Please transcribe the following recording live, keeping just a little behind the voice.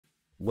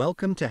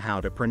Welcome to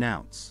How to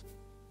Pronounce.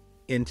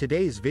 In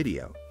today's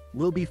video,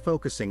 we'll be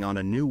focusing on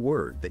a new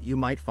word that you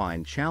might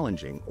find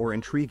challenging or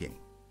intriguing.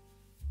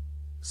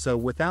 So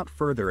without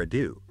further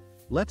ado,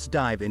 let's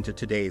dive into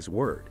today's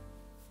word.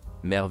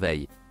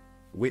 Merveille.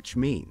 Which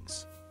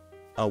means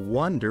a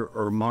wonder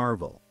or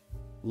marvel.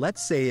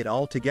 Let's say it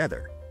all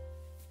together.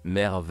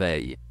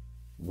 Merveille.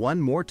 One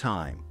more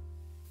time.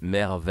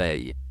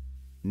 Merveille.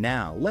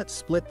 Now let's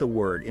split the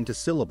word into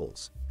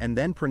syllables and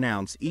then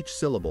pronounce each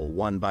syllable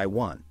one by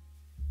one.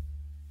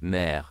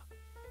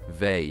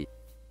 Merveille.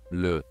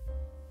 Le.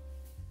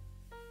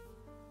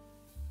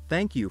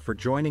 Thank you for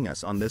joining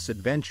us on this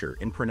adventure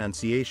in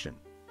pronunciation.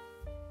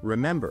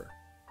 Remember,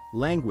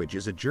 language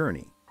is a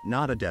journey,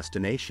 not a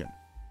destination.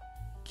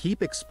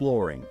 Keep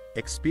exploring,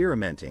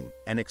 experimenting,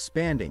 and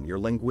expanding your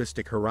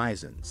linguistic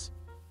horizons.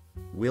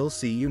 We'll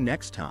see you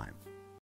next time.